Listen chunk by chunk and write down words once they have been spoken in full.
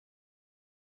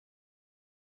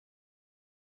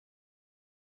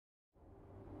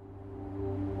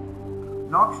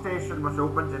Knock Station was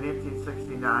opened in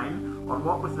 1869 on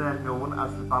what was then known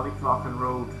as the Ballycloughan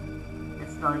Road.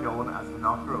 It's now known as the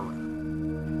Knock Road.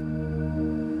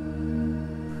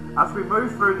 As we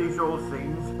move through these old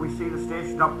scenes, we see the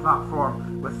station up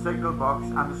platform with signal box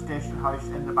and the station house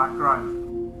in the background.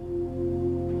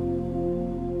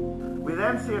 We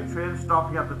then see a train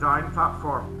stopping at the down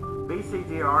platform.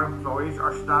 BCDR employees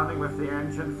are standing with the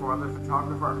engine for the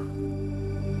photographer.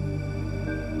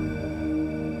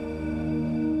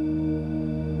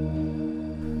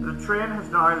 The train has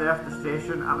now left the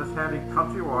station and is heading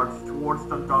countrywards towards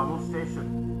Dundonald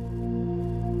Station.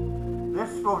 This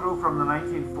photo from the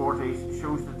 1940s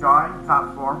shows the down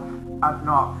platform at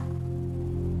Knock.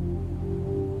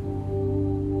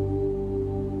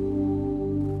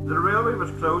 The railway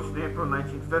was closed in April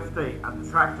 1950 and the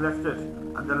track lifted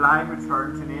and the line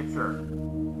returned to nature.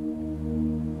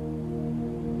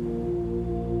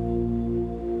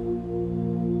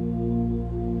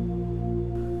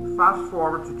 Fast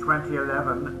forward to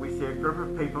 2011, we see a group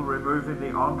of people removing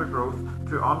the undergrowth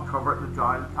to uncover the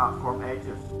down platform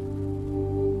edges.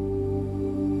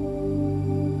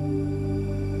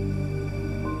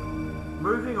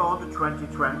 Moving on to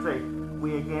 2020,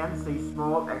 we again see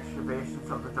small excavations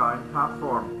of the down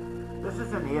platform. This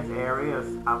is in 8 areas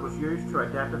and was used to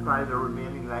identify the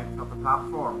remaining length of the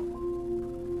platform.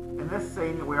 In this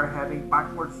scene we are heading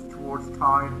backwards towards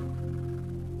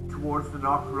town, towards the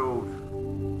Knock Road.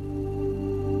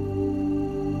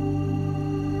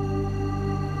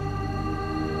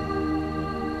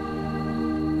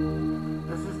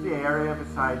 This is the area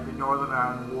beside the Northern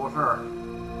Ireland Water.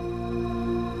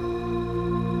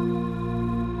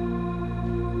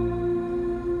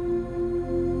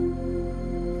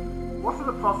 What are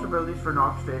the possibilities for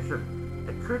Knock Station?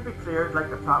 It could be cleared like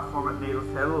the platform at Neil's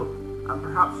Hill, and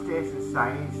perhaps station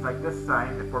signage like this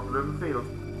sign for Bloomfield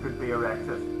could be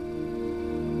erected.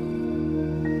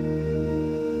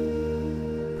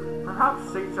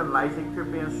 Perhaps seats and lighting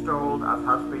could be installed as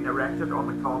has been erected on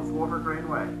the Connswater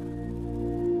Greenway.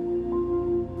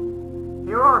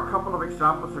 Here are a couple of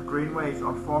examples of greenways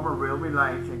on former railway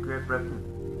lines in Great Britain.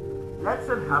 Let's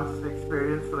enhance the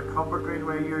experience for the Comfort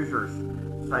Greenway users,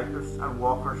 cyclists and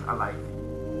walkers alike.